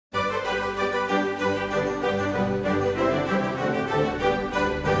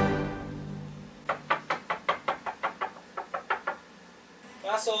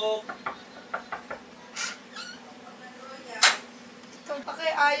Pasok!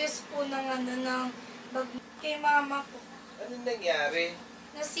 Pakiayos po ng bag kay mama po. Anong nangyari?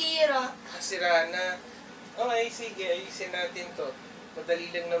 Nasira. Nasira na. Okay, sige. Ayusin natin to. Madali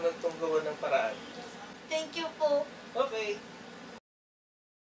lang naman itong gawa ng paraan. Thank you po. Okay.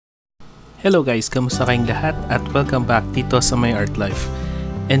 Hello guys, kamusta kayong lahat at welcome back dito sa My Art Life.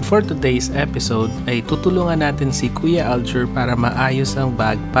 And for today's episode ay tutulungan natin si Kuya Alger para maayos ang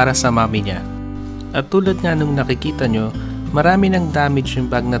bag para sa mami niya. At tulad nga nung nakikita nyo, marami ng damage yung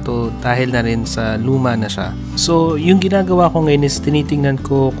bag na to dahil na rin sa luma na siya. So yung ginagawa ko ngayon is tinitingnan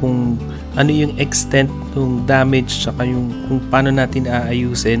ko kung ano yung extent ng damage saka yung kung paano natin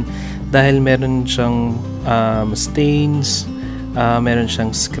aayusin dahil meron siyang stains, meron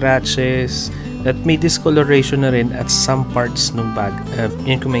siyang scratches at may discoloration na rin at some parts ng bag.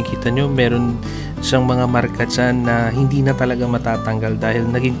 Yan kung makikita nyo, meron siyang mga marka dyan na hindi na talaga matatanggal dahil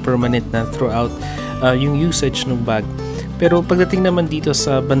naging permanent na throughout yung usage ng bag. Pero pagdating naman dito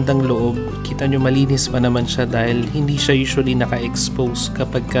sa bandang loob, kita nyo malinis pa naman siya dahil hindi siya usually naka-expose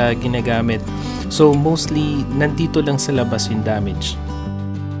kapag ginagamit. So mostly nandito lang sa labas yung damage.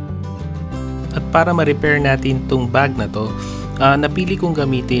 At para ma-repair natin tong bag na to, napili kong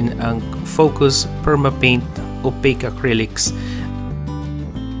gamitin ang Focus Permapaque Opaque Acrylics.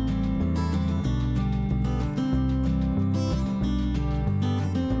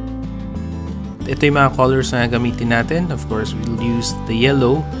 Ito yung mga colors na gamitin natin. Of course, we'll use the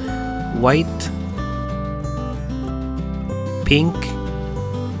yellow, white, pink,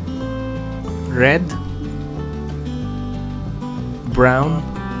 red, brown,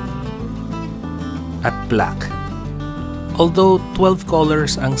 at black. Although 12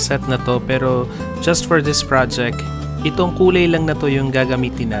 colors ang set na to, pero just for this project, itong kulay lang na to yung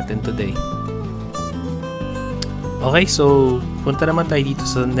gagamitin natin today. Okay, so punta naman tayo dito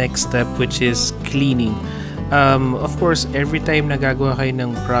sa next step, which is cleaning. Of course, every time nagagawa kayo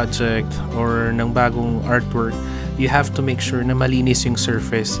ng project or ng bagong artwork, you have to make sure na malinis yung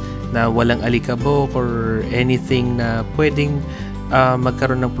surface, na walang alikabok or anything na pwedeng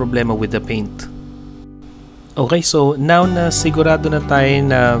magkaroon ng problema with the paint. Okay, so now na sigurado na tayo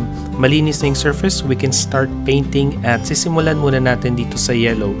na malinis na yung surface, we can start painting at sisimulan muna natin dito sa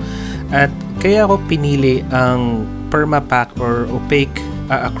yellow. At kaya ako pinili ang Permapaque or opaque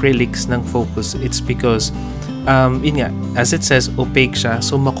acrylics ng Focus. It's because, yun nga, as it says, opaque siya.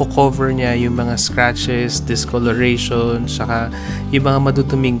 So mako-cover niya yung mga scratches, discoloration, saka yung mga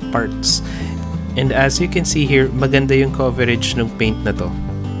maduduming parts. And as you can see here, maganda yung coverage ng paint na to.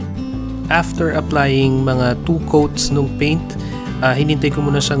 After applying mga 2 coats ng paint, hinintay ko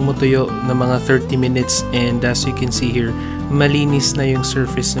muna siyang matuyo na mga 30 minutes and as you can see here, malinis na yung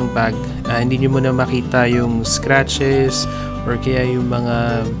surface ng bag. Hindi nyo muna makita yung scratches or kaya yung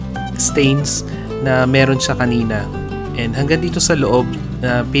mga stains na meron siya kanina. And hanggang dito sa loob,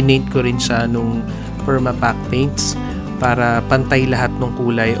 pinaint ko rin siya nung Permapaque paints para pantay lahat ng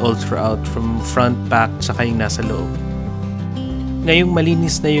kulay all throughout from front, back, tsaka yung nasa loob. Ngayong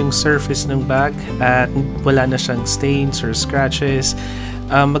malinis na yung surface ng bag at wala na siyang stains or scratches,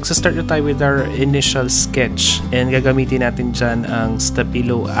 magsa-start na tayo with our initial sketch and gagamitin natin dyan ang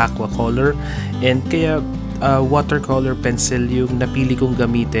Stabilo Aqua Color and kaya watercolor pencil yung napili kong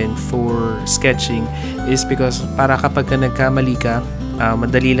gamitin for sketching is because para kapag nagkamali ka,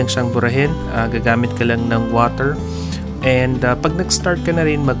 madali lang siyang burahin, gagamit ka lang ng water and pag nag-start ka na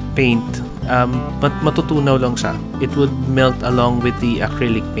rin mag-paint, matutunaw lang siya. It would melt along with the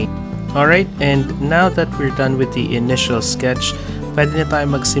acrylic paint. Alright, and now that we're done with the initial sketch, pwede na tayo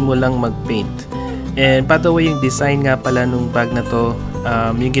magsimulang mag-paint. And by the way, yung design nga pala nung bag na to,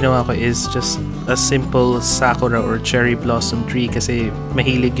 yung ginawa ko is just a simple Sakura or cherry blossom tree kasi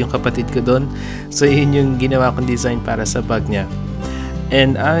mahilig yung kapatid ko doon. So yun yung ginawa kong design para sa bag niya.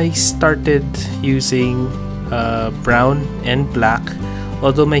 And I started using brown and black.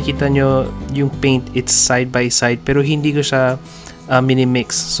 Although makikita nyo yung paint, it's side by side, pero hindi ko siya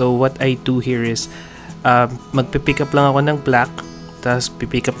mini-mix. So what I do here is magpipick up lang ako ng black, tapos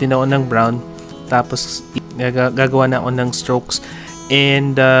pipick up din ako ng brown, tapos gagawa na ako ng strokes.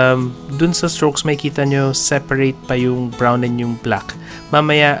 And dun sa strokes makikita nyo separate pa yung brown and yung black.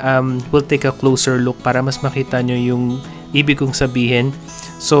 Mamaya we'll take a closer look para mas makita nyo yung ibig kong sabihin.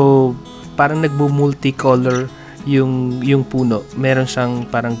 So parang nagbo-multicolor yung puno. Meron siyang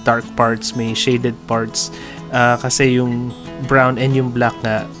parang dark parts, may shaded parts kasi yung brown and yung black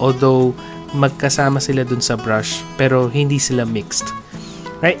na although magkasama sila dun sa brush pero hindi sila mixed.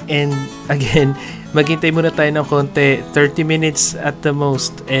 Right? And again, maghintay muna tayo ng konti, 30 minutes at the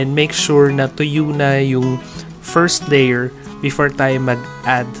most, and make sure na tuyo na yung first layer before tayo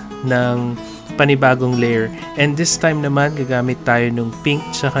mag-add ng panibagong layer. And this time naman, gagamit tayo ng pink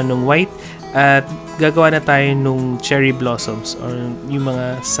tsaka ng white at gagawa na tayo ng cherry blossoms or yung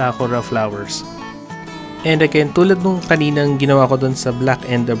mga sakura flowers. And again, tulad nung kaninang ginawa ko dun sa black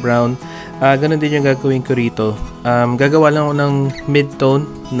and the brown, ganun din yung gagawin ko rito. Gagawa lang ako ng mid-tone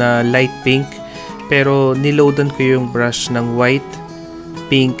na light pink, pero niloadan ko yung brush ng white,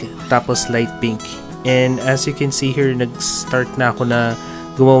 pink, tapos light pink. And as you can see here, nag-start na ako na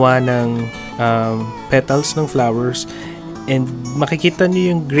gumawa ng petals ng flowers. And makikita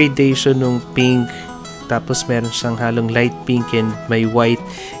nyo yung gradation ng pink, tapos meron siyang halong light pink and may white.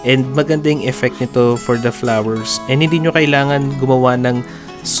 And maganda yung effect nito for the flowers. And hindi nyo kailangan gumawa ng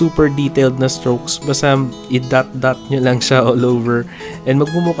super detailed na strokes. Basta i-dot-dot nyo lang siya all over. And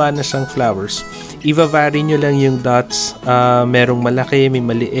magmumukha na siyang flowers. I-vary nyo lang yung dots. Merong malaki, may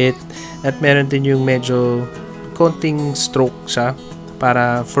maliit. At meron din yung medyo konting stroke siya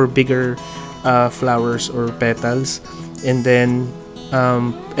para for bigger flowers or petals. And then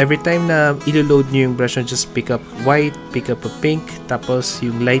every time na ilo-load nyo yung brush, just pick up white, pick up a pink, tapos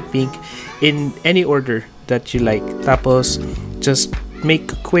yung light pink in any order that you like. Tapos just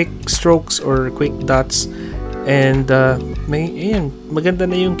make quick strokes or quick dots. And ayan, maganda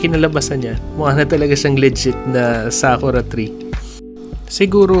na yung kinalabasan niya. Mukha na talaga siyang legit na Sakura tree.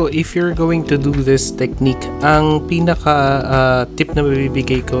 Siguro, if you're going to do this technique, ang pinaka tip na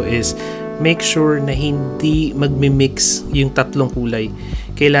mabibigay ko is make sure na hindi magmi-mix yung tatlong kulay.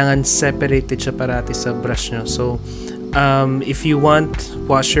 Kailangan separated siya parati sa brush nyo. So, if you want,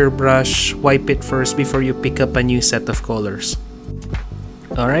 wash your brush, wipe it first before you pick up a new set of colors.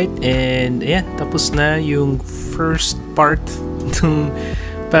 Alright, and ayan, tapos na yung first part ng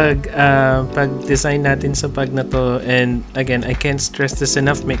pag-design natin sa bag na to. And again, I can't stress this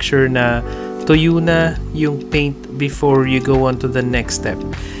enough, make sure na tuyo na yung paint before you go on to the next step.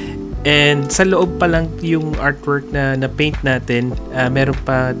 And sa loob pa lang yung artwork na paint natin, meron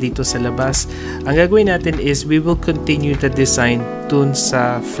pa dito sa labas. Ang gagawin natin is we will continue the design dun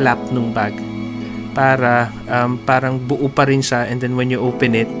sa flap ng bag. Para parang buo pa rin siya, and then when you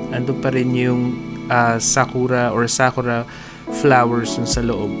open it, andun pa rin yung sakura or sakura flowers dun sa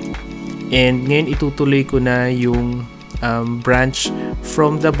loob. And ngayon itutuloy ko na yung branch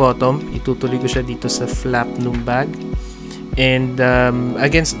from the bottom. Itutuloy ko siya dito sa flap ng bag. And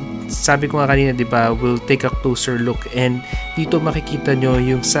again, sabi ko nga kanina, di ba, we'll take a closer look, and dito makikita nyo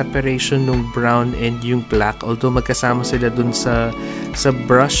yung separation ng brown and yung black, although magkasama sila dun sa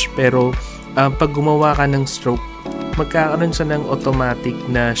brush, pero pag gumawa ka ng stroke, magkakaroon siya ng automatic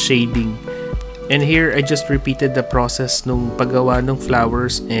na shading. And here I just repeated the process nung paggawa ng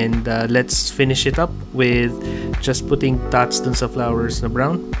flowers, and let's finish it up with just putting dots dun sa flowers na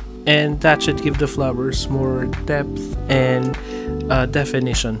brown, and that should give the flowers more depth and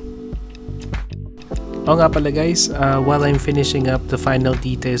definition. Oh nga pala guys, while I'm finishing up the final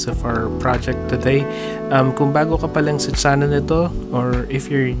details of our project today, kung bago ka pa lang sa channel nito, or if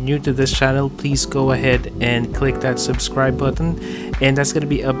you're new to this channel, please go ahead and click that subscribe button, and that's gonna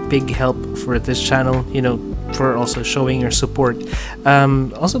be a big help for this channel, you know, for also showing your support.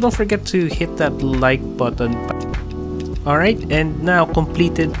 Also don't forget to hit that like button. Alright, and now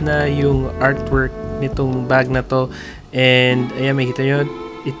completed na yung artwork nitong bag na to, and ayan, makikita nyo,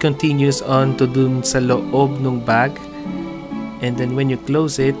 it continues on to dun sa loob ng bag, and then when you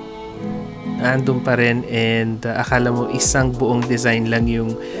close it, andun pa rin, and akala mo isang buong design lang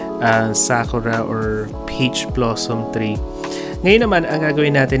yung sakura or peach blossom tree. Ngayon naman, ang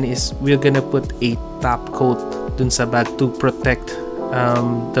gagawin natin is we're gonna put a top coat dun sa bag to protect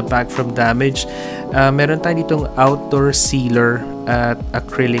the bag from damage. Meron tayo ditong outdoor sealer at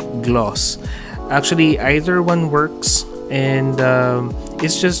acrylic gloss. Actually, either one works, and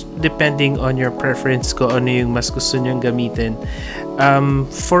it's just depending on your preference ko ano yung mas gusto nyong gamitin.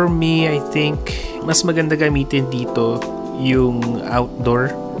 For me, I think mas maganda gamitin dito yung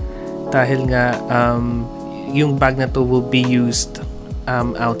outdoor, dahil nga yung bag na to will be used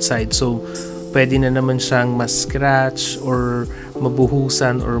outside, so pwede na naman siyang mas-scratch or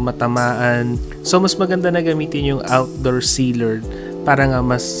mabuhusan or matamaan. So mas maganda na gamitin yung outdoor sealer para nga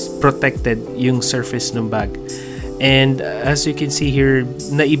mas protected yung surface ng bag. And as you can see here,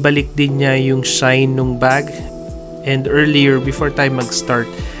 naibalik din niya yung shine ng bag. And earlier, before tayo mag-start,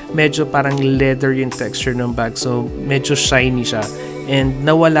 medyo parang leather yung texture ng bag. So medyo shiny siya. And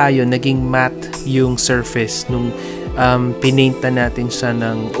nawala yun, naging matte yung surface nung pinainta natin siya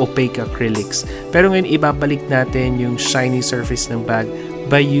ng opaque acrylics. Pero ngayon, ibabalik natin yung shiny surface ng bag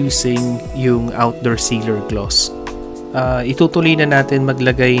by using yung outdoor sealer gloss. itutuloy na natin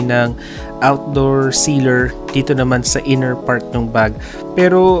maglagay ng outdoor sealer dito naman sa inner part ng bag.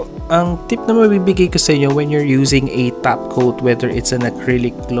 Pero ang tip na mabibigay ko sa inyo when you're using a top coat, whether it's an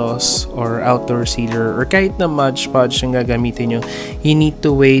acrylic gloss or outdoor sealer or kahit na Mod Podge yung gagamitin nyo, you need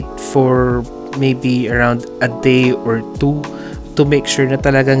to wait for maybe around a day or two to make sure na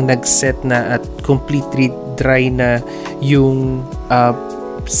talagang nag-set na at completely dry na yung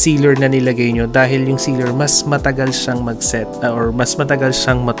sealer na nilagay nyo, dahil yung sealer mas matagal siyang mag-set or mas matagal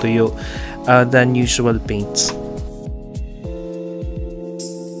siyang matuyo than usual paints.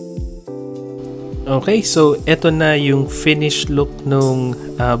 Okay, so eto na yung finished look nung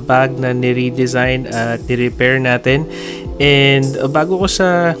bag na ni-redesign at ni-repair natin. And bago ko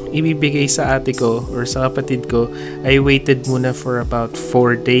siya ibibigay sa ate ko or sa kapatid ko, I waited muna for about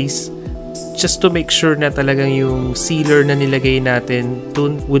 4 days just to make sure na talagang yung sealer na nilagay natin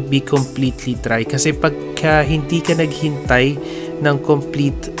dun would be completely dry. Kasi pagka hindi ka naghintay ng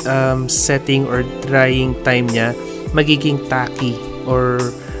complete setting or drying time niya, magiging tacky or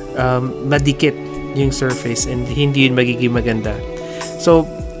madikit yung surface and hindi yun magiging maganda. So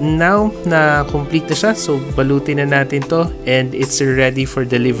now na complete na siya, so balutin na natin to and it's ready for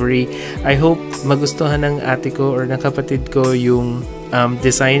delivery. I hope magustuhan ng ate ko or ng kapatid ko yung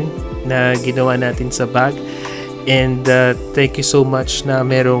design na ginawa natin sa bag. And thank you so much na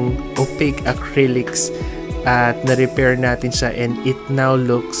merong opaque acrylics at na-repair natin siya and it now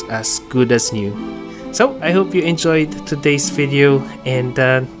looks as good as new. So, I hope you enjoyed today's video and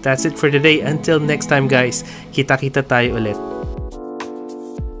that's it for today. Until next time guys, kita-kita tayo ulit.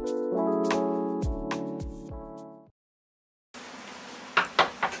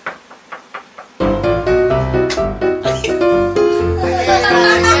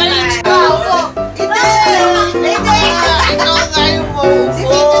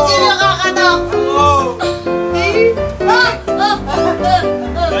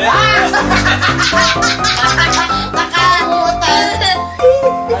 Ha ha ha!